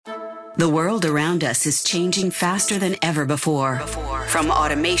The world around us is changing faster than ever before. From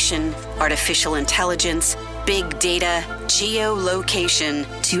automation, artificial intelligence, big data, geolocation,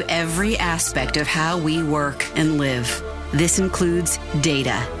 to every aspect of how we work and live. This includes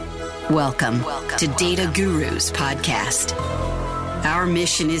data. Welcome to Data Gurus Podcast. Our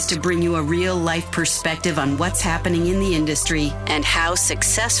mission is to bring you a real-life perspective on what's happening in the industry and how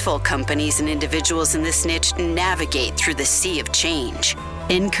successful companies and individuals in this niche navigate through the sea of change.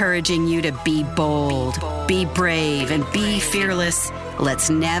 Encouraging you to be bold, be brave, and be fearless.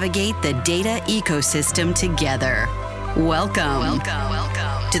 Let's navigate the data ecosystem together. Welcome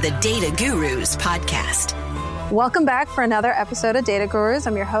to the Data Gurus Podcast. Welcome back for another episode of Data Gurus.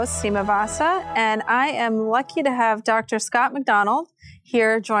 I'm your host, Seema Vasa, and I am lucky to have Dr. Scott McDonald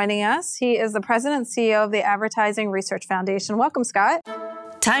here joining us. He is the president and CEO of the Advertising Research Foundation. Welcome, Scott.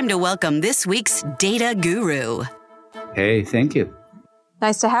 Time to welcome this week's Data Guru. Hey, thank you.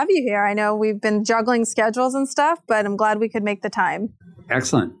 Nice to have you here. I know we've been juggling schedules and stuff, but I'm glad we could make the time.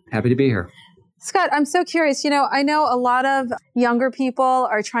 Excellent. Happy to be here. Scott, I'm so curious. I know a lot of younger people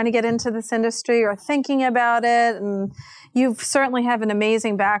are trying to get into this industry or thinking about it, and you certainly have an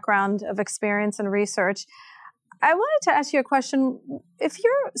amazing background of experience and research. I wanted to ask you a question. If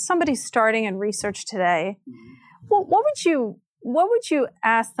you're somebody starting in research today, what would you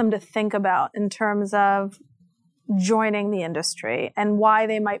ask them to think about in terms of joining the industry and why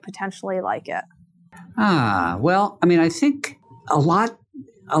they might potentially like it? I think a lot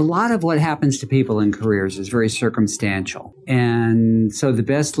of what happens to people in careers is very circumstantial. And so the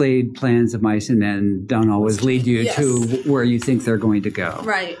best laid plans of mice and men don't always lead you to where you think they're going to go.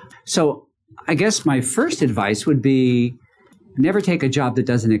 Right. So I guess my first advice would be never take a job that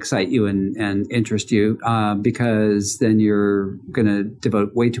doesn't excite you and interest you, because then you're going to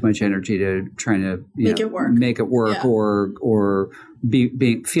devote way too much energy to trying to make it work, yeah. or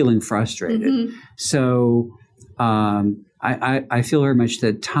feeling frustrated. Mm-hmm. So I feel very much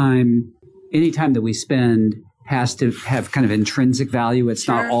that any time that we spend has to have kind of intrinsic value. It's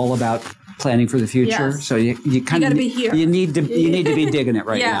not all about planning for the future. Yes. So you kind of you need to be digging it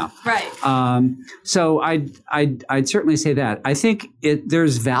right now. Right. So I'd certainly say that. I think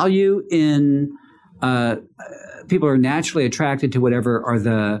there's value in people are naturally attracted to whatever are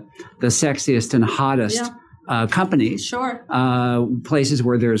the sexiest and hottest companies. Sure. Places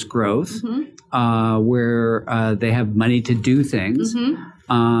where there's growth, mm-hmm. Where they have money to do things.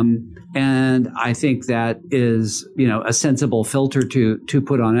 Mm-hmm. And I think that is, a sensible filter to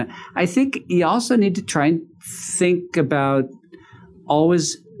put on it. I think you also need to try and think about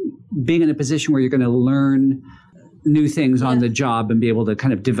always being in a position where you're going to learn new things on the job and be able to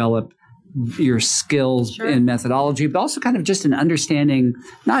kind of develop your skills in methodology, but also kind of just an understanding,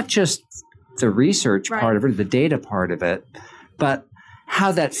 not just the research part of it, the data part of it, but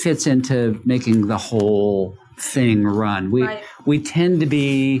how that fits into making the whole thing run. We tend to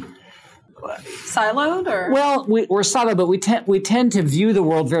be siloed, or we're siloed, but we tend to view the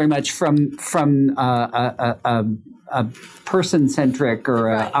world very much from a person-centric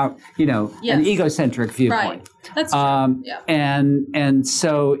or an egocentric viewpoint. Right. That's true. And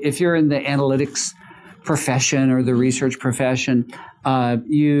so if you're in the analytics profession or the research profession,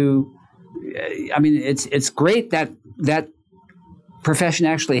 it's great that profession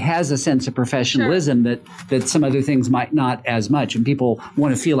actually has a sense of professionalism that some other things might not as much. And people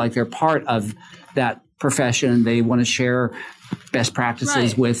want to feel like they're part of that profession. They want to share best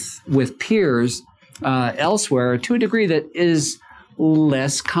practices with peers elsewhere to a degree that is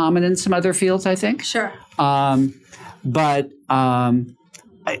less common in some other fields, I think. Sure. But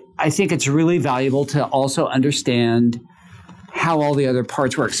I think it's really valuable to also understand how all the other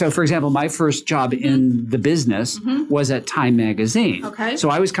parts work. So, for example, my first job in the business was at Time Magazine. Okay. So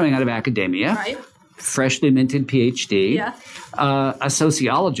I was coming out of academia, freshly minted PhD, a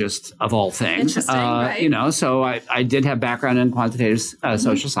sociologist of all things. Interesting, so I did have background in quantitative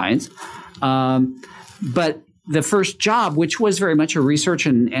social science. But the first job, which was very much a research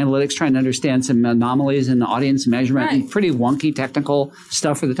and analytics, trying to understand some anomalies in the audience measurement and pretty wonky technical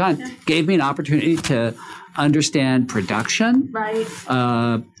stuff for the time, gave me an opportunity to understand production,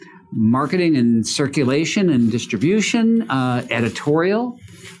 marketing and circulation and distribution, editorial.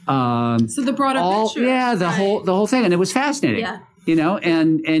 So the broader picture. Yeah, the whole thing. And it was fascinating. Yeah.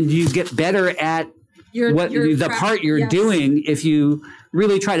 And you get better at the part you're doing if you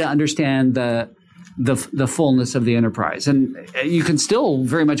really try to understand the fullness of the enterprise. And you can still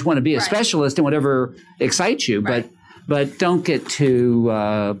very much want to be a specialist in whatever excites you, but don't get too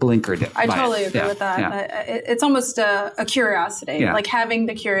blinkered. I totally agree with that. Yeah. It's almost a curiosity, like having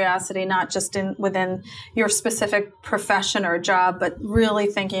the curiosity, not just within your specific profession or job, but really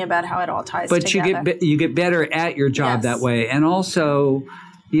thinking about how it all ties together. But you get better at your job that way. And also,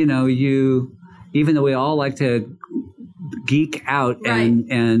 even though we all like to geek out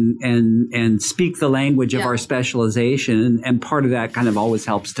and speak the language of our specialization, and part of that kind of always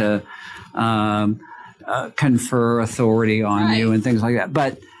helps to confer authority on you and things like that.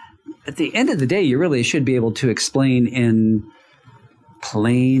 But at the end of the day, you really should be able to explain in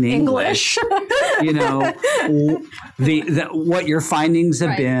plain English. What your findings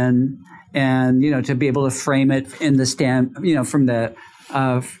have been, and to be able to frame it in the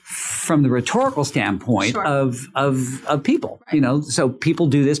from the rhetorical standpoint of people. So people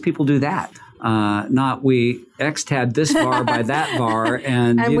do this, people do that. Not we X-tabbed this var by that var,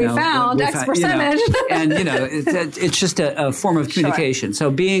 and we found X percentage. It's just a form of communication.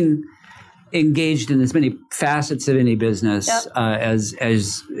 So being engaged in as many facets of any business as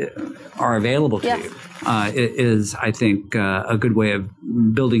are available to you is, I think, a good way of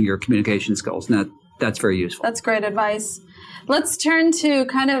building your communication skills, and that's very useful. That's great advice. Let's turn to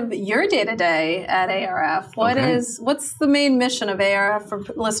kind of your day-to-day at ARF. What's the main mission of ARF for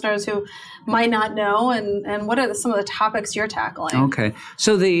listeners who might not know, and what are some of the topics you're tackling? Okay.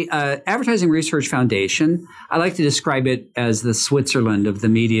 So the Advertising Research Foundation, I like to describe it as the Switzerland of the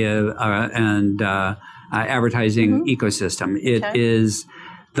media and advertising ecosystem. It is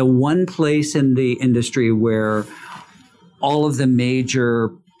the one place in the industry where all of the major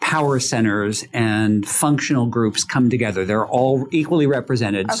power centers and functional groups come together. They're all equally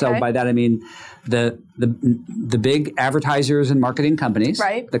represented. Okay. So by that I mean the big advertisers and marketing companies,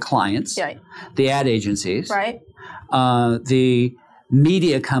 the clients, the ad agencies, the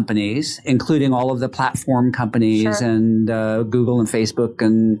media companies, including all of the platform companies and Google and Facebook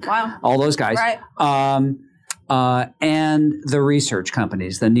and all those guys, and the research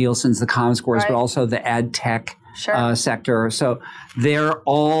companies, the Nielsen's, the Comscores, but also the ad tech sector. So they're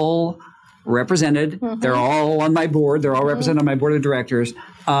all represented. They're all on my board. They're all represented on my board of directors.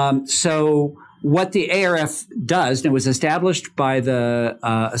 So what the ARF does, and it was established by the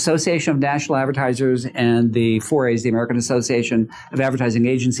Association of National Advertisers and the 4A's, the American Association of Advertising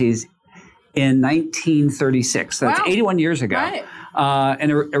Agencies, in 1936. That's 81 years ago. Right.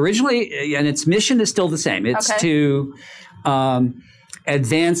 And originally, and its mission is still the same. It's to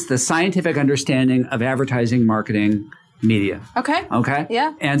advance the scientific understanding of advertising, marketing, media. Okay.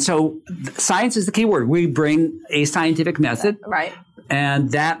 Yeah. And so science is the key word. We bring a scientific method. Right.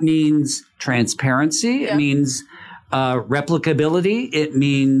 And that means transparency. It means replicability. It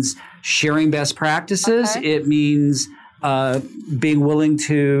means sharing best practices. It means being willing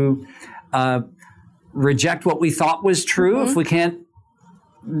to reject what we thought was true if we can't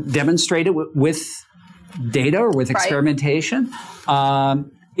demonstrate it with data or with experimentation.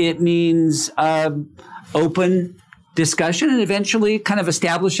 It means open discussion and eventually kind of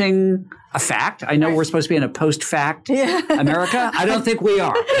establishing a fact. I know we're supposed to be in a post-fact America. I don't think we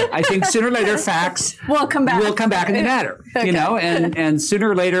are. I think sooner or later facts will come back and they matter. And sooner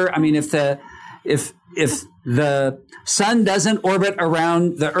or later, I mean, if the sun doesn't orbit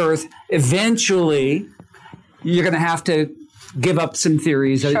around the Earth, eventually you're going to have to give up some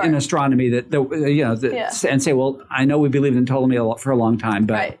theories in astronomy that and say, well, I know we believed in Ptolemy for a long time,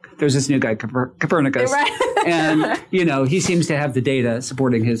 but there's this new guy, Copernicus, and he seems to have the data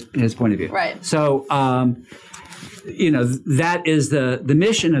supporting his point of view. Right. So, that is the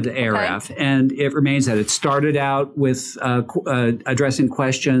mission of the ARF, and it remains that. It started out with addressing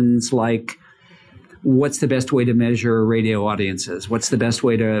questions like, what's the best way to measure radio audiences? What's the best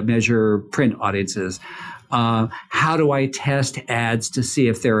way to measure print audiences? How do I test ads to see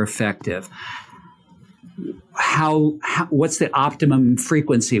if they're effective? What's the optimum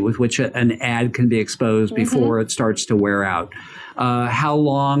frequency with which an ad can be exposed before it starts to wear out? How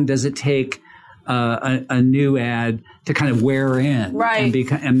long does it take a new ad to kind of wear in and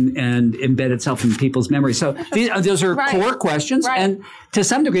embed itself in people's memory? So those are core questions, and to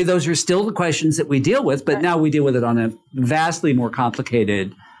some degree, those are still the questions that we deal with, but now we deal with it on a vastly more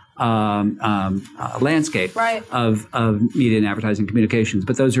complicated landscape of media and advertising communications.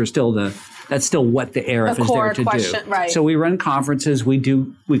 But those are still that's still what the ARF is there to do. Right. So we run conferences. We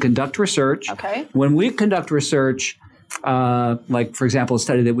conduct research. Okay. When we conduct research, like for example, a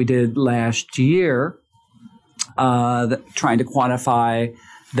study that we did last year, trying to quantify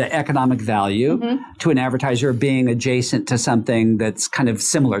the economic value to an advertiser being adjacent to something that's kind of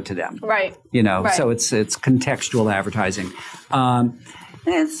similar to them. Right. So it's contextual advertising.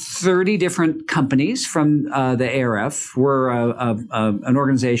 30 different companies from the ARF. We're an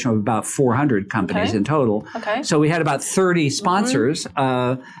organization of about 400 companies in total. Okay. So we had about 30 sponsors,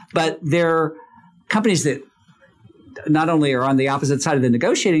 but they're companies that not only are on the opposite side of the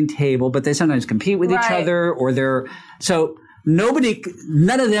negotiating table, but they sometimes compete with each other, or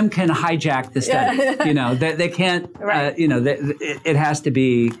none of them can hijack the study. They can't. It has to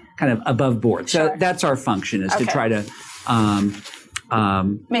be kind of above board. So that's our function, is to try to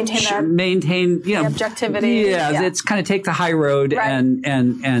maintain the objectivity. It's kind of take the high road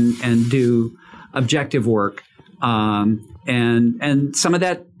and do objective work. And some of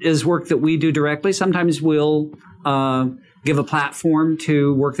that is work that we do directly. Sometimes we'll give a platform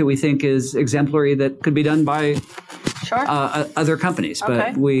to work that we think is exemplary that could be done by other companies.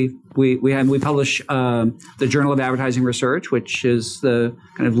 But we publish the Journal of Advertising Research, which is the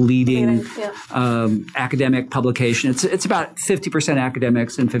kind of leading academic publication. It's about 50%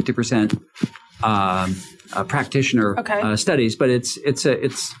 academics and 50% practitioner studies, but it's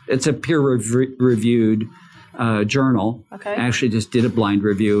a peer-reviewed journal. I actually just did a blind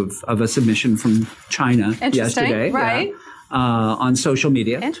review of a submission from China yesterday. On social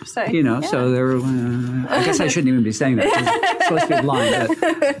media. Interesting. So there. I guess I shouldn't even be saying that. It's supposed to be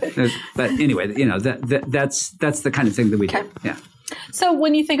blind. But anyway, that's the kind of thing that we do. Yeah. So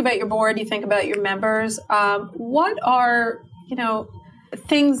when you think about your board, you think about your members. What are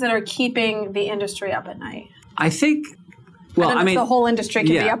things that are keeping the industry up at night? I think. Well, I mean, the whole industry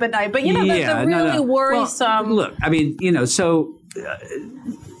can be up at night, but there's a really worrisome. Well, look, so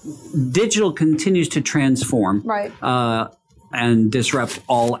digital continues to transform, and disrupt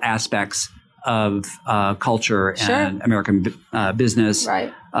all aspects of culture and American business,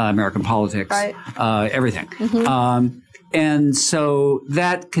 American politics, everything. And so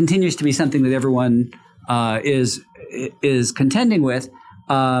that continues to be something that everyone is contending with,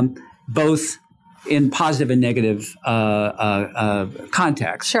 both in positive and negative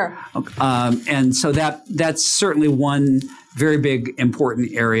context. And so that's certainly one very big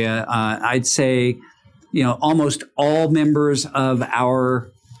important area. I'd say, almost all members of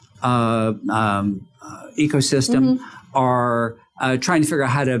our ecosystem are trying to figure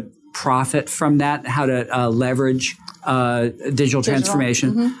out how to profit from that, how to leverage digital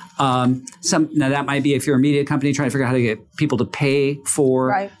transformation. Now that might be, if you're a media company, trying to figure out how to get people to pay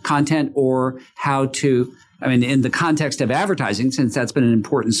for content, or how to, in the context of advertising, since that's been an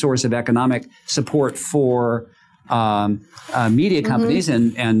important source of economic support for media companies,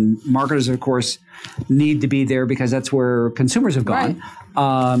 and marketers, of course, need to be there because that's where consumers have gone.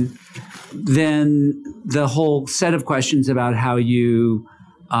 Then the whole set of questions about how you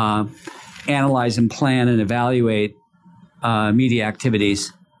analyze and plan and evaluate media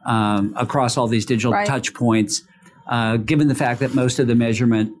activities across all these digital touch points, given the fact that most of the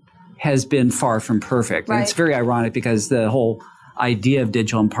measurement has been far from perfect. And it's very ironic, because the whole idea of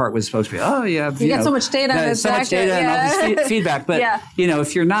digital in part was supposed to be, you get so much data, and all this feedback. But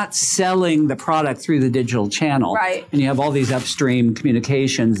if you're not selling the product through the digital channel, and you have all these upstream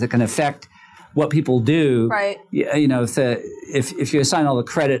communications that can affect what people do, if you assign all the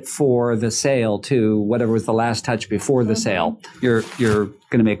credit for the sale to whatever was the last touch before the sale, you're going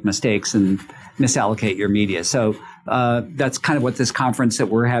to make mistakes and misallocate your media. So that's kind of what this conference that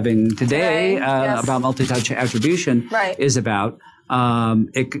we're having today about multi-touch attribution is about.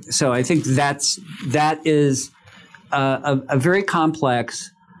 So I think that is a very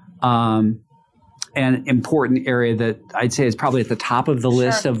complex and important area that I'd say is probably at the top of the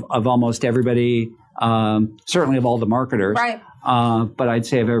list of almost everybody, certainly of all the marketers. But I'd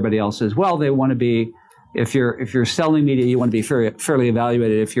say of everybody else as well. They want to be, if you're selling media, you want to be fairly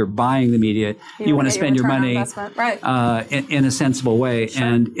evaluated. If you're buying the media, you want to spend your money in a sensible way.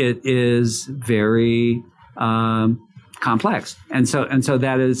 And it is very complex. And so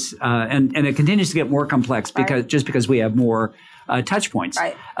that is, and it continues to get more complex because we have more touch points.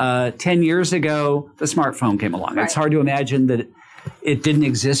 10 years ago, the smartphone came along. It's hard to imagine that it didn't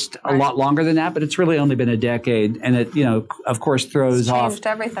exist a lot longer than that, but it's really only been a decade, and it, of course, throws off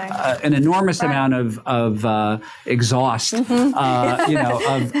everything. An enormous amount of exhaust,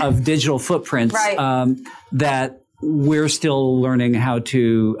 of digital footprints that we're still learning how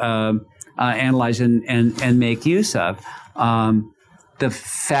to analyze and make use of. The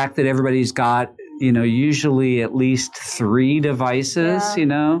fact that everybody's got usually at least 3 devices,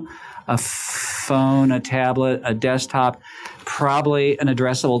 a phone, a tablet, a desktop, probably an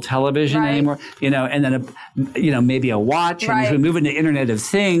addressable television anymore, and then maybe a watch. And as we move into Internet of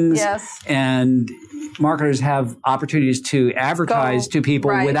Things, and marketers have opportunities to advertise to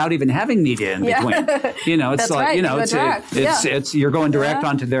people without even having media in between. It's it's you're going direct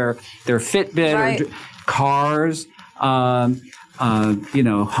onto their Fitbit or cars, home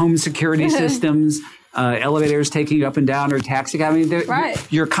security systems, elevators taking you up and down, or taxi cab.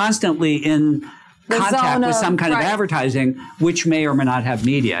 You're constantly in contact with some kind of advertising, which may or may not have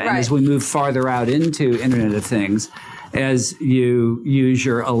media. And as we move farther out into Internet of Things, as you use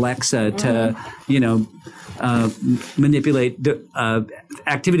your Alexa to, manipulate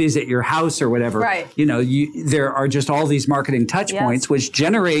activities at your house or whatever, there are just all these marketing touch points which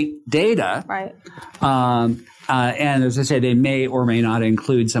generate data. And as I say, they may or may not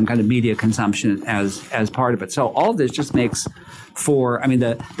include some kind of media consumption as part of it. So all of this just makes for,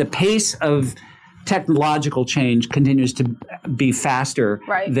 the pace of technological change continues to be faster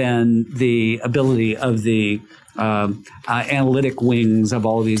than the ability of the analytic wings of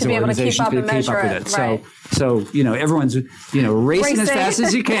all of these organizations to keep up with it. So everyone's racing as fast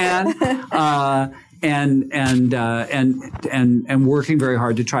as you can, and working very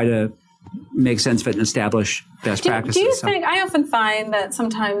hard to try to make sense of it and establish best practices. Do you think? I often find that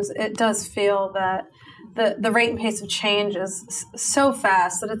sometimes it does feel that the rate and pace of change is so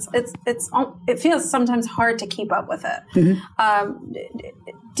fast that it feels sometimes hard to keep up with it.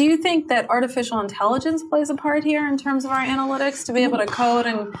 Do you think that artificial intelligence plays a part here in terms of our analytics to be able to code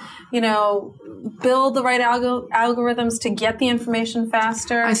and build the right algorithms to get the information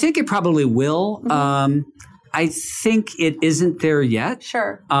faster? I think it probably will. I think it isn't there yet.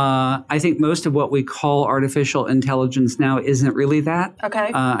 Sure. I think most of what we call artificial intelligence now isn't really that.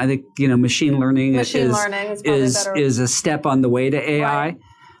 Okay. I think machine learning is a step on the way to AI. Right.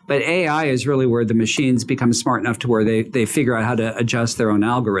 But AI is really where the machines become smart enough to where they figure out how to adjust their own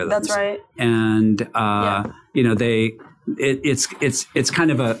algorithms. That's right. And it's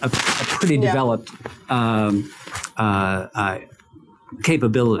kind of a pretty developed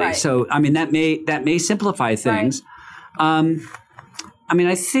capability. Right. So that may simplify things. Right.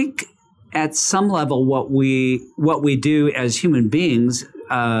 I think at some level what we do as human beings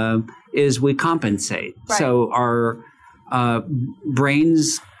is we compensate. Right. So our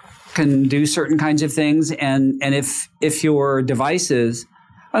brains can do certain kinds of things, and if your devices,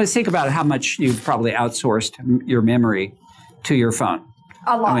 think about how much you've probably outsourced your memory to your phone.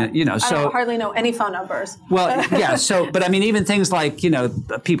 A lot. I don't hardly know any phone numbers. Well, yeah. But even things like,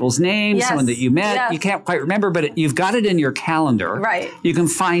 people's names, someone that you met, you can't quite remember, but you've got it in your calendar. Right. You can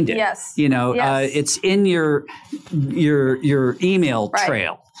find it. Yes. It's in your email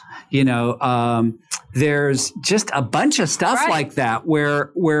trail. There's just a bunch of stuff like that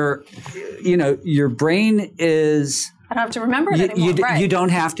where your brain is. I don't have to remember it anymore. You don't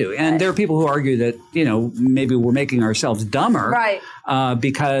have to. And there are people who argue that, maybe we're making ourselves dumber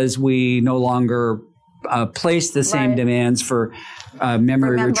because we no longer place the same demands for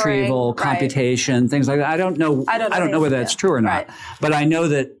memory retrieval, computation, things like that. I don't know whether that's true or not. But I know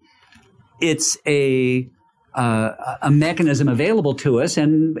that it's a mechanism available to us,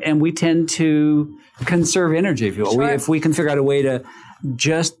 and we tend to conserve energy, if you will. If we can figure out a way to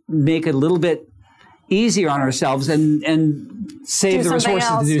just make it a little bit easier on ourselves and save the resources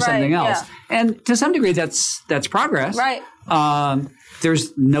to do something else. Yeah. And to some degree, that's progress. Right.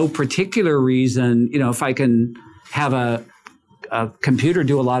 There's no particular reason, if I can have a computer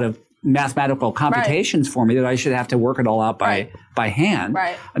do a lot of mathematical computations for me, that I should have to work it all out by hand.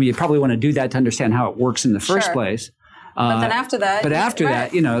 Right. You probably want to do that to understand how it works in the first place. But then after that. But after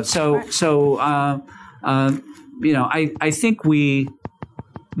that, I think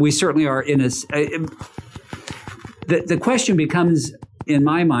we certainly are in a. The question becomes, in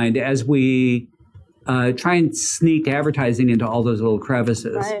my mind, as we try and sneak advertising into all those little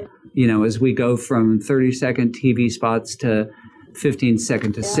crevices. Right. As we go from 30-second TV spots to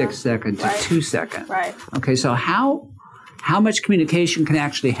 15-second to 6-second to 2-second. Right. Okay, so how much communication can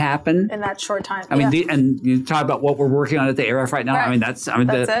actually happen in that short time? And you talk about what we're working on at the ARF right now. Right. That's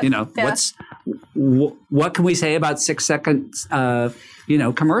it. What can we say about 6-second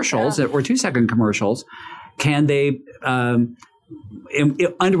commercials or 2-second commercials? Can they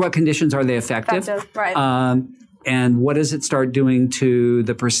under what conditions are they effective? Right. And what does it start doing to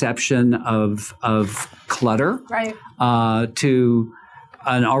the perception of clutter? Right. To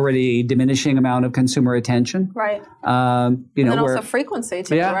an already diminishing amount of consumer attention. Right. And also frequency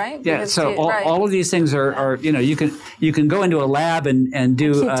too, right? Yeah. Because So all of these things are you can go into a lab and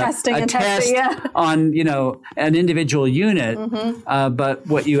do a test on an individual unit, but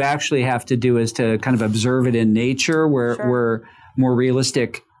what you actually have to do is to kind of observe it in nature, where more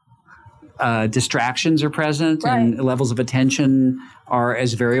realistic distractions are present and levels of attention are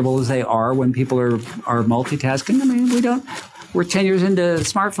as variable as they are when people are multitasking. I mean, we're 10 years into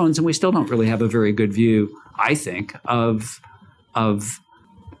smartphones and we still don't really have a very good view, I think, of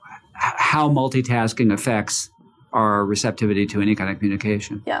how multitasking affects our receptivity to any kind of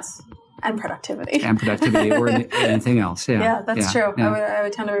communication. Yes. And productivity. Or anything else. Yeah. Yeah, that's true. Yeah. I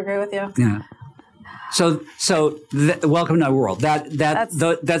would tend to agree with you. Yeah. So welcome to my world. That's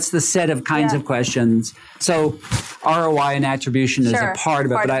the set of kinds of questions. So ROI and attribution is a part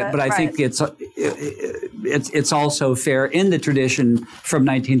of it, but I think it's also fair in the tradition from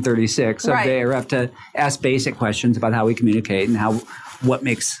 1936 of they have to ask basic questions about how we communicate and what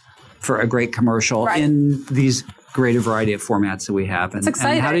makes for a great commercial in these greater variety of formats that we have, and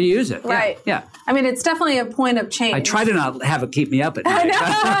how to use it. Right. Yeah. I mean, it's definitely a point of change. I try to not have it keep me up at night,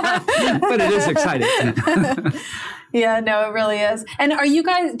 but it is exciting. Yeah, no, it really is. And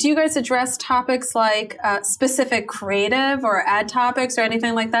do you guys address topics like specific creative or ad topics or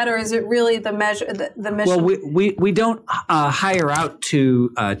anything like that, or is it really the mission? Well, we don't hire out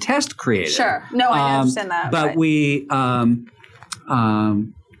to test creative. Sure. No, I understand that. But we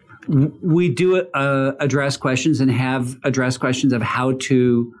do address questions and have addressed questions of how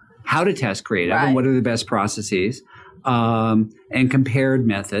to test creative and what are the best processes, and compared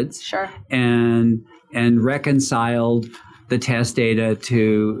methods. Sure. And reconciled the test data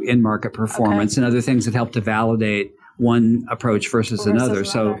to in-market performance and other things that help to validate one approach versus another.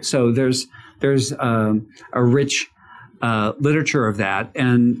 So there's a rich literature of that,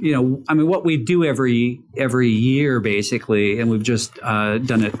 and what we do every year basically, and we've just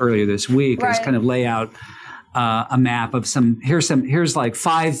done it earlier this week, is kind of lay out a map of here's like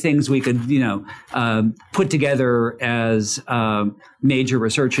 5 things we could put together as major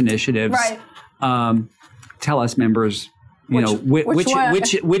research initiatives. Right. Tell us, members,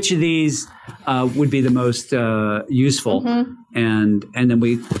 which of these would be the most useful, and then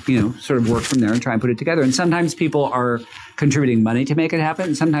we sort of work from there and try and put it together. And sometimes people are contributing money to make it happen,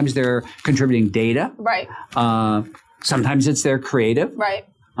 and sometimes they're contributing data. Right. Sometimes it's their creative. Right.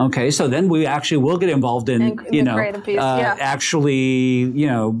 Okay, so then we actually will get involved in the creative piece, actually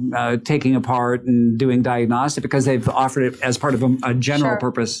taking apart and doing diagnostic because they've offered it as part of a general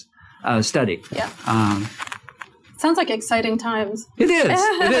purpose study. Yeah. Sounds like exciting times. It is.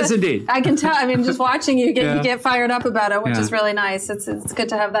 It is indeed. I can tell. I mean, just watching you get fired up about it, which is really nice. It's good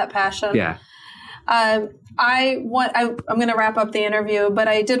to have that passion. Yeah. I'm going to wrap up the interview, but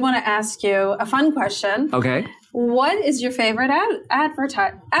I did want to ask you a fun question. Okay. What is your favorite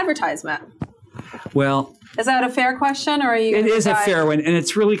advertisement? Well, is that a fair question, or are you? It is a fair one, and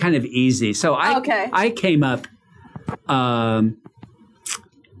it's really kind of easy. So I came up. On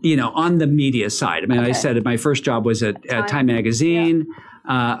the media side. I mean, I said my first job was at Time Magazine. Yeah.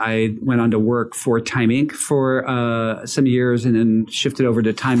 I went on to work for Time Inc. for some years and then shifted over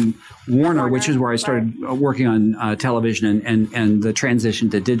to Time Warner, which is where I started working on television and the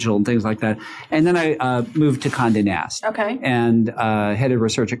transition to digital and things like that. And then I moved to Condé Nast. Okay. And headed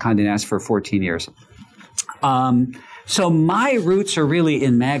research at Condé Nast for 14 years. So my roots are really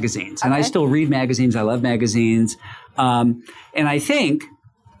in magazines. And I still read magazines. I love magazines. And I think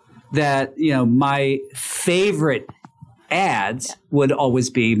that, my favorite ads would always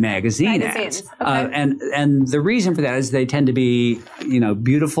be magazine ads. Okay. And the reason for that is they tend to be,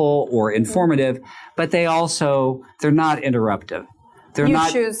 beautiful or informative, but they're not interruptive. They're you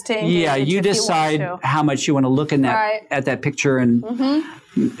not, choose to engage. Yeah, you decide how much you want to look in at that picture and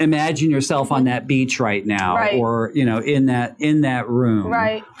imagine yourself on that beach right now, or in that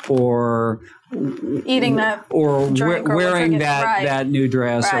room, or eating that, or wearing that new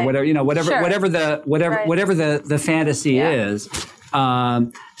dress, or whatever, whatever the fantasy is.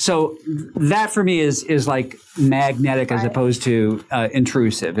 So that for me is like magnetic as opposed to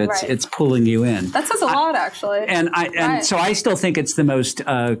intrusive. It's pulling you in. That says a lot, actually. So I still think it's the most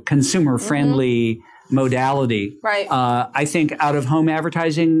consumer friendly modality. Right. I think out-of-home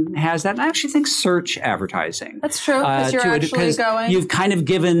advertising has that. And I actually think search advertising. That's true, because you're actually going.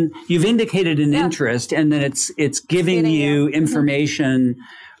 You've indicated an interest, and then it's giving you information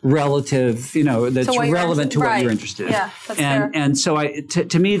relative, that's relevant to what you're interested in. Yeah, that's fair. And so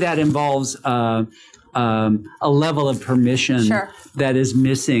to me, that involves a level of permission that is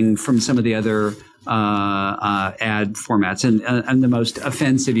missing from some of the other ad formats, and the most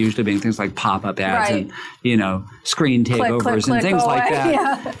offensive usually being things like pop-up ads and screen takeovers and things like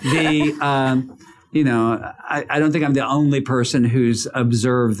that. Yeah. I don't think I'm the only person who's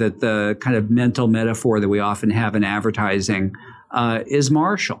observed that the kind of mental metaphor that we often have in advertising is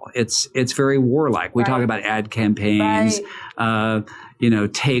martial. It's very warlike. We talk about ad campaigns,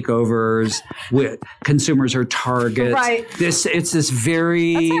 takeovers. Consumers are targets. Right. It's this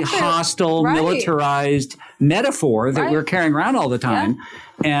very hostile, militarized metaphor that we're carrying around all the time.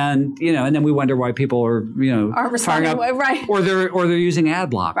 Yeah. And then we wonder why people are firing up, or they're using ad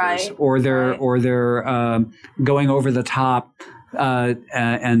blockers, or they're going over the top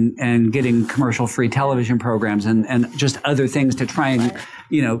and getting commercial-free television programs and just other things to try and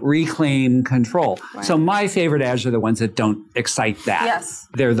reclaim control. Right. So my favorite ads are the ones that don't excite that. Yes.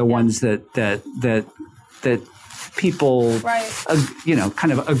 They're the ones that people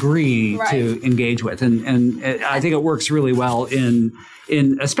kind of agree to engage with, and I think it works really well in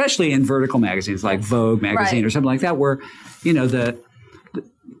especially in vertical magazines like Vogue magazine or something like that, where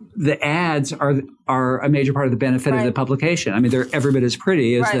the ads are a major part of the benefit of the publication. I mean, they're every bit as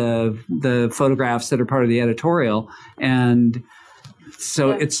pretty as the photographs that are part of the editorial, and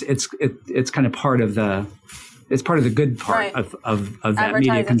so it's kind of part of the good part of that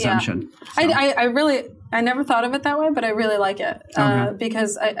media consumption. Yeah. I never thought of it that way, but I really like it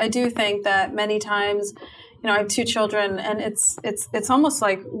because I do think that many times, I have 2 children, and it's almost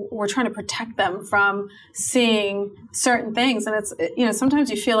like we're trying to protect them from seeing certain things, and it's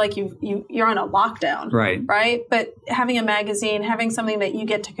sometimes you feel like you're on a lockdown, right? But having a magazine, having something that you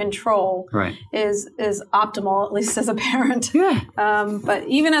get to control, is optimal, at least as a parent. Yeah. But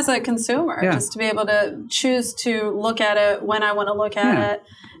even as a consumer, just to be able to choose to look at it when I want to look at it.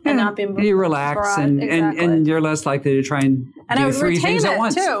 And not be you relax and you're less likely to try and do 3 things at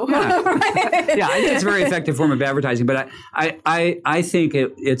once. Too. Yeah. I think it's a very effective form of advertising, but I think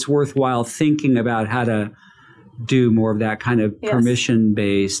it's worthwhile thinking about how to do more of that kind of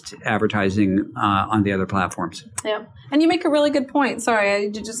permission-based advertising on the other platforms. Yeah, and you make a really good point. Sorry,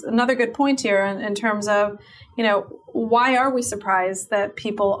 just another good point here in terms of, why are we surprised that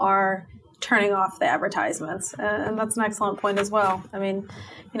people are turning off the advertisements? And that's an excellent point as well. I mean,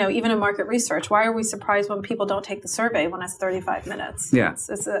 even in market research, why are we surprised when people don't take the survey when it's 35 minutes? Yeah.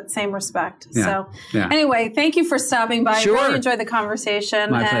 It's that same respect. Yeah. So anyway, thank you for stopping by. Sure. I really enjoyed the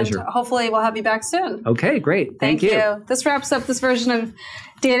conversation. My pleasure. Hopefully we'll have you back soon. Okay, great. Thank you. This wraps up this version of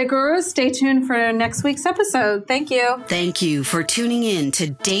Data Gurus. Stay tuned for next week's episode. Thank you. Thank you for tuning in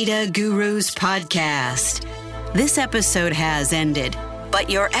to Data Gurus Podcast. This episode has ended, but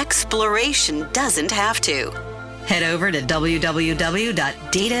your exploration doesn't have to. Head over to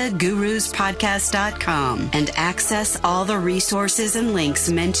www.dataguruspodcast.com and access all the resources and links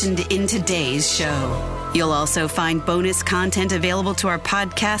mentioned in today's show. You'll also find bonus content available to our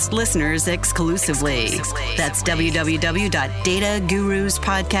podcast listeners exclusively. That's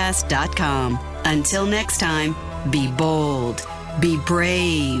www.dataguruspodcast.com. Until next time, be bold, be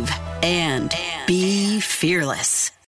brave, and be fearless.